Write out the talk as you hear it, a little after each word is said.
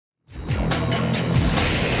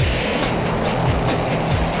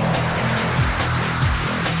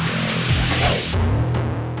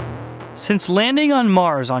Since landing on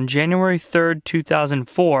Mars on January 3,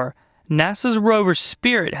 2004, NASA's rover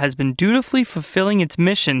Spirit has been dutifully fulfilling its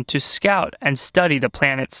mission to scout and study the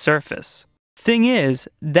planet's surface. Thing is,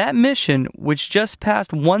 that mission, which just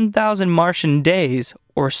passed 1,000 Martian days,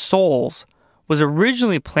 or sols, was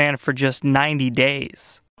originally planned for just 90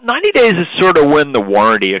 days. 90 days is sort of when the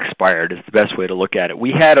warranty expired, is the best way to look at it.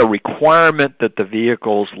 We had a requirement that the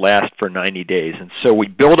vehicles last for 90 days, and so we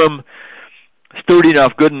built them sturdy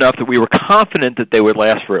enough, good enough that we were confident that they would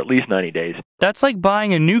last for at least 90 days. That's like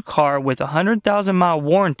buying a new car with a 100,000-mile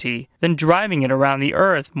warranty, then driving it around the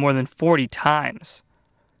Earth more than 40 times.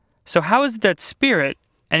 So how is it that Spirit,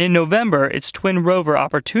 and in November its twin rover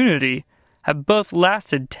Opportunity, have both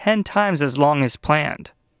lasted 10 times as long as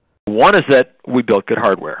planned? One is that we built good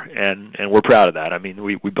hardware, and we're proud of that. I mean,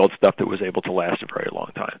 we built stuff that was able to last a very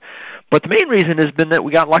long time. But the main reason has been that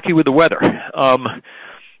we got lucky with the weather.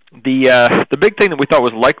 The big thing that we thought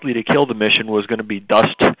was likely to kill the mission was going to be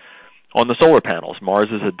dust on the solar panels. Mars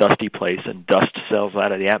is a dusty place, and dust settles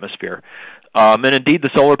out of the atmosphere. And indeed,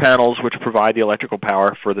 the solar panels, which provide the electrical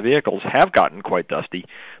power for the vehicles, have gotten quite dusty.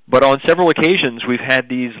 But on several occasions, we've had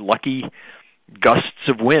these lucky gusts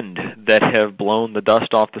of wind that have blown the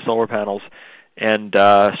dust off the solar panels and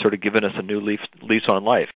sort of given us a new lease on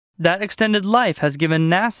life. That extended life has given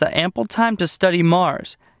NASA ample time to study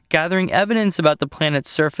Mars, gathering evidence about the planet's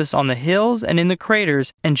surface on the hills and in the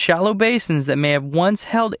craters and shallow basins that may have once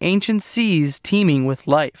held ancient seas teeming with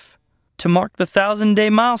life. To mark the 1,000-day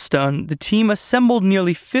milestone, the team assembled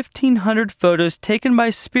nearly 1,500 photos taken by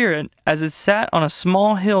Spirit as it sat on a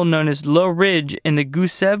small hill known as Low Ridge in the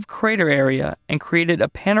Gusev crater area and created a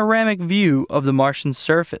panoramic view of the Martian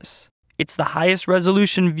surface. It's the highest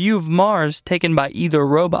resolution view of Mars taken by either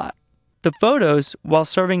robot. The photos, while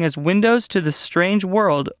serving as windows to the strange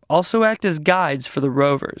world, also act as guides for the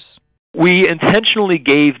rovers. We intentionally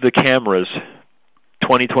gave the cameras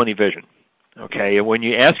 20/20 vision. Okay, and when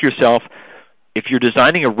you ask yourself, if you're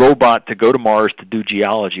designing a robot to go to Mars to do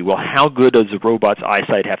geology, well, how good does the robot's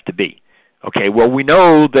eyesight have to be? Okay, well, we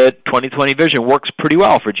know that 20/20 vision works pretty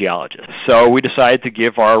well for geologists, so we decided to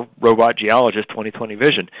give our robot geologist 20/20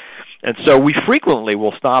 vision. And so we frequently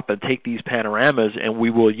will stop and take these panoramas, and we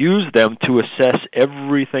will use them to assess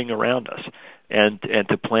everything around us and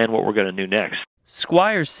to plan what we're going to do next.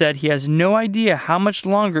 Squires said he has no idea how much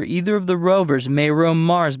longer either of the rovers may roam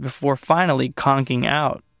Mars before finally conking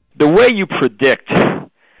out. The way you predict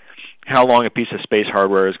how long a piece of space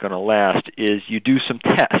hardware is going to last is you do some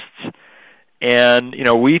tests. And you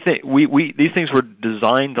know, we these things were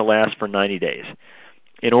designed to last for 90 days.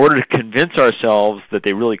 In order to convince ourselves that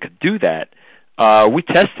they really could do that, we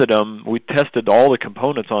tested them. We tested all the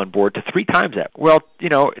components on board to 3 times that. Well, you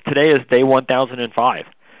know, today is day 1005.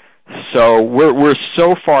 So we're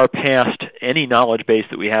so far past any knowledge base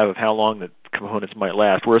that we have of how long the components might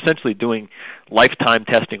last. We're essentially doing lifetime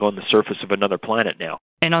testing on the surface of another planet now.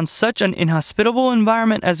 And on such an inhospitable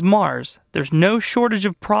environment as Mars, there's no shortage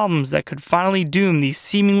of problems that could finally doom these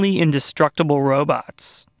seemingly indestructible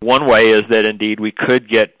robots. One way is that indeed we could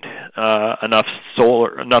get enough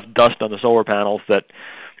dust on the solar panels that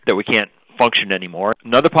we can't function anymore.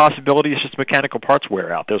 Another possibility is just mechanical parts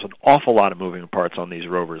wear out. There's an awful lot of moving parts on these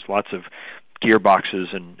rovers, lots of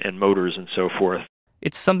gearboxes and motors and so forth.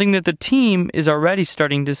 It's something that the team is already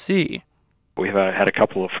starting to see. We've had a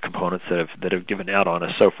couple of components that have given out on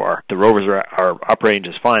us so far. The rovers are operating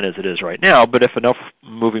just fine as it is right now, but if enough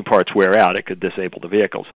moving parts wear out, it could disable the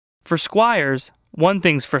vehicles. For Squires, one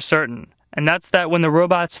thing's for certain, and that's that when the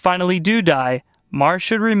robots finally do die, Mars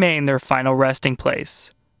should remain their final resting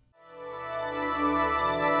place.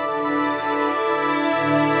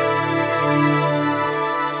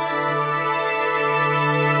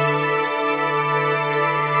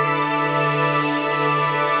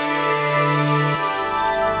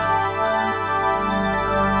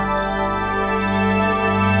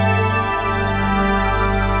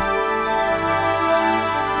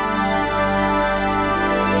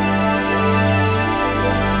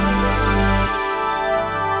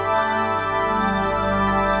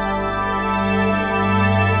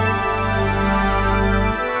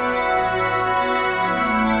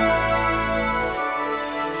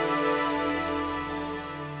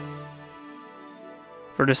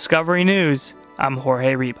 For Discovery News, I'm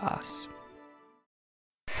Jorge Ribas.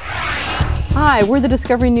 Hi, we're the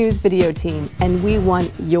Discovery News video team, and we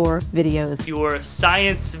want your videos. Your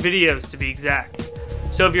science videos, to be exact.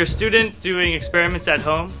 So if you're a student doing experiments at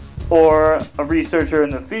home, or a researcher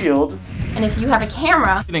in the field, And if you have a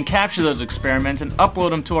camera, then capture those experiments and upload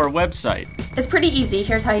them to our website. it's pretty easy.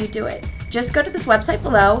 Here's how you do it. Just go to this website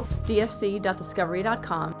below.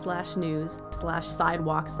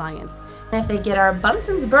 dsc.discovery.com/news/sidewalk science. And if they get our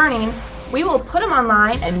Bunsen's burning, we will put them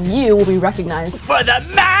online. And you will be recognized For the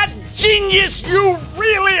mad genius you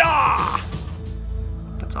really are!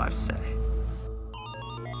 That's all I have to say.